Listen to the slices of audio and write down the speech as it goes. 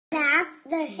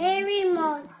the hairy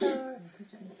monster.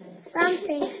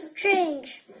 Something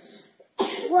strange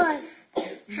was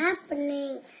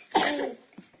happening in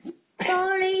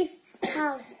Charlie's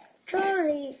house.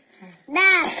 Charlie's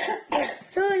dad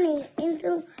was turning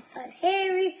into a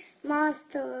hairy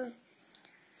monster.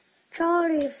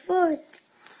 Charlie first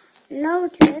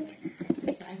noted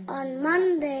it on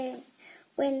Monday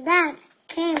when Dad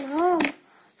came home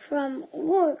from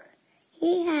work.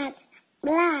 He had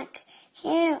black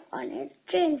hair on his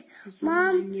chin.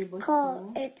 Mom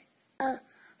called it a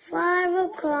 5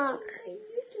 o'clock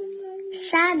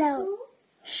shadow.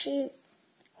 She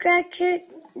scratched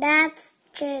Dad's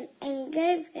chin and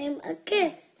gave him a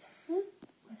kiss.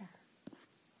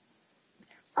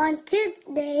 On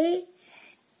Tuesday,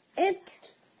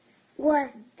 it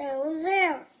was still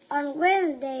there. On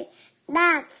Wednesday,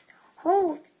 Dad's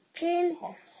whole chin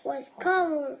was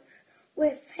covered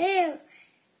with hair.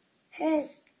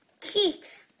 His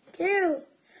cheeks, too.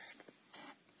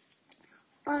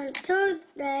 On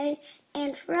Thursday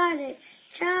and Friday,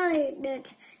 Charlie did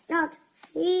not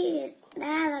see his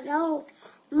dad at all.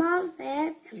 Mom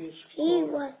said he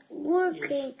was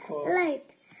working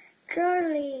late.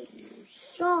 Charlie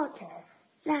thought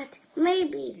that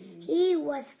maybe he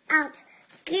was out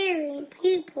scaring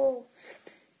people.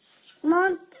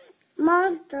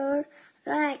 Monsters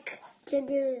like to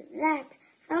do that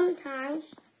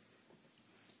sometimes.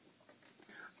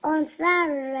 On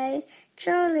Saturday,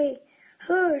 Charlie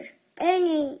heard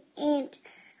banging and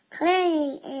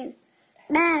clanging in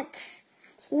Dad's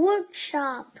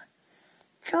workshop.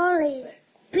 Charlie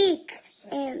peeked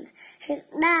and his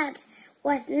dad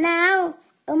was now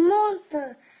a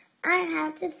monster. I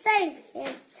have to save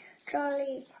him,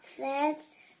 Charlie said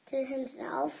to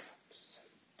himself.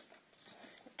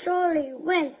 Charlie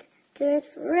went to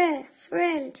his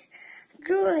friend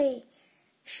Julie.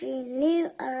 She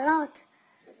knew a lot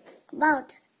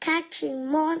about catching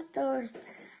monsters.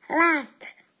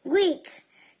 Last week,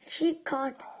 she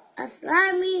caught a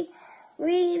slimy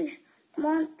green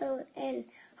monster in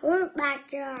her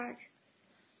backyard.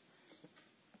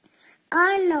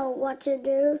 I know what to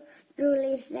do,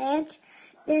 Julie said.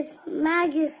 This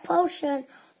magic potion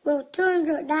will turn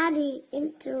your daddy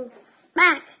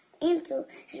back into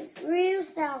his real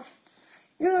self.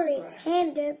 Julie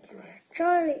handed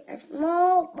Charlie a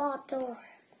small bottle.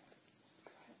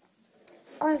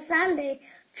 On Sunday,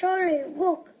 Charlie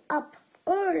woke up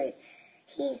early.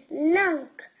 He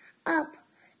snuck up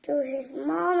to his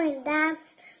mom and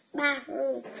dad's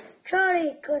bathroom.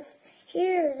 Charlie could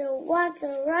hear the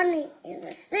water running in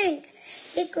the sink.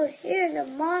 He could hear the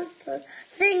monster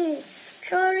singing.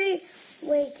 Charlie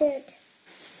waited.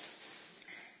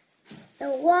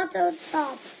 The water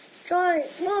stopped. Charlie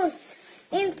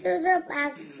burst into the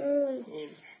bathroom.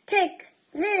 Take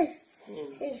this,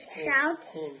 he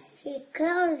shouted. He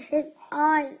closed his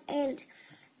eyes and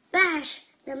flashed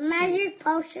the magic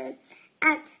potion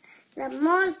at the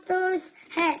monster's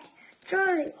head.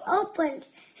 Charlie opened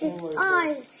his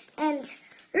eyes and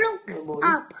looked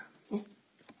up.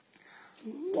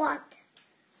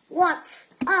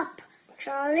 What's up,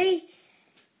 Charlie?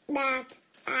 Dad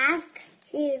asked.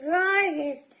 He dried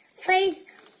his face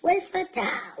with a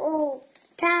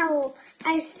towel.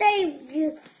 I saved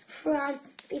you from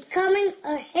becoming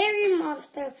a hairy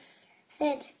monster,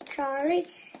 said Charlie.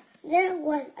 There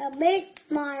was a big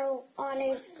smile on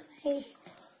his face.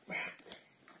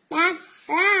 Dad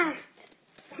laughed.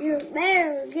 You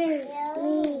better give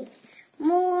me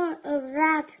more of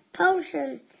that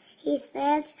potion, he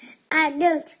said. I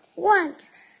don't want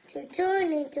to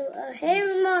turn into a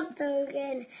hairy monster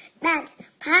again. Dad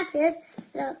patted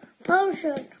the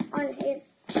potion on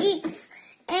his cheeks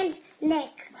and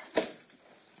neck.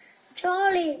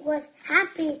 Charlie was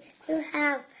happy to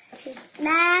have